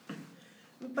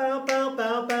Bow bow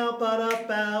bow bow ba da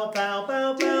bow bow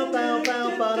bow bow bow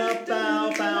bow ba da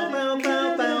bow bow bow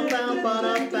bow bow bow ba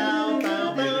da bow bow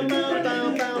bow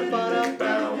bow bow bow ba da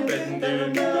bow bow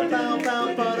bow bow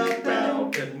ba da bow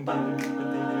ba da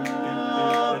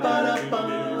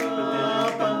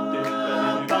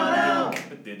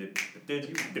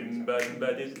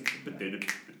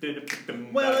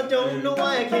Well, I don't know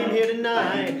why I came here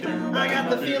tonight. I got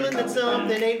the feeling that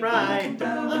something ain't right.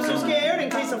 I'm so scared in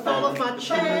case I fall off my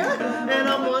chair, and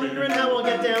I'm wondering how I'll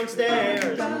get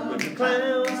downstairs.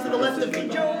 Clowns to the left of me,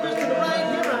 jokers to the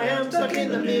right. Here I am, stuck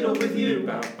in the middle with you.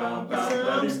 Yes,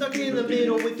 I'm stuck in the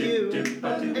middle with you,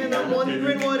 and I'm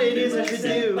wondering what it is I should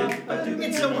do.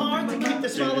 It's so hard to keep the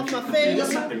smile off my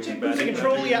face. Losing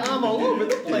control, yeah, I'm all over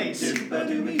the place.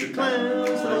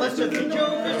 Clowns to the left of me,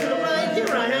 jokers to the right. Here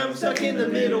I am, stuck in the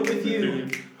middle with you.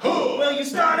 Well, you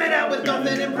started out with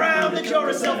nothing and proud that you're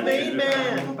a self-made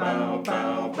man.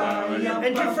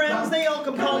 And your friends, they all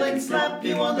come call and slap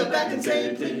you on the back and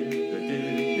say, please.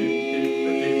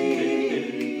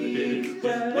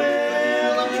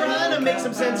 Well, I'm trying to make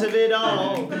some sense of it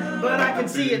all, but I can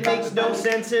see it makes no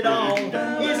sense at all.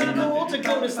 Is it cool to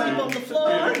go to sleep on the floor?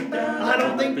 I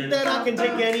don't think that I can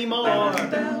take any more.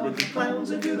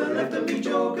 Clowns are to the left of me,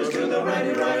 jokers to the right.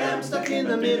 Here I am, stuck in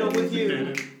the middle with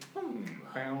you.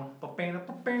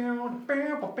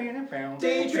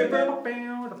 Day tripper.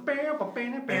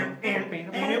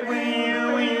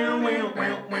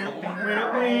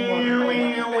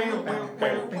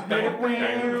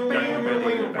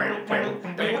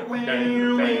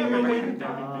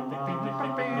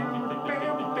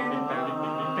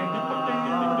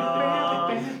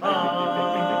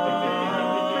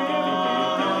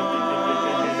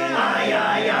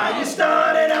 You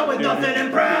started out with nothing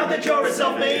and proud that you're a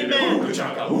self-made man.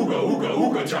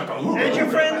 And your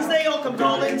friends, they all come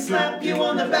call and slap you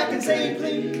on the back and say,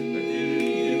 please.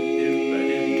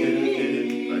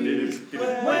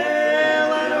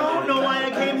 Well, I don't know why I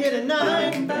came here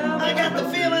tonight. I got the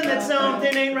feeling that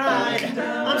something ain't right.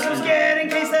 I'm so scared in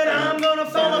case that I'm gonna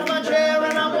fall off my chair,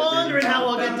 and I'm wondering how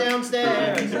I'll get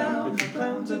downstairs.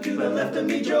 Clowns are to the left of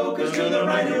me, jokers to the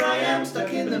right. Here I am,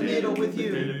 stuck in the middle with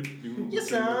you.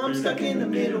 Yes, I'm stuck in the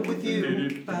middle with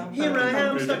you. Here I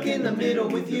am, stuck in the middle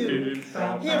with you.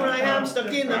 Here I am,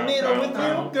 stuck in the middle with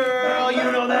you, girl. You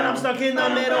know that I'm stuck in the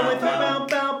middle with you. Bow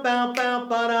bow bow bow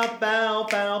ba da bow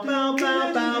bow bow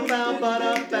bow bow bow ba da.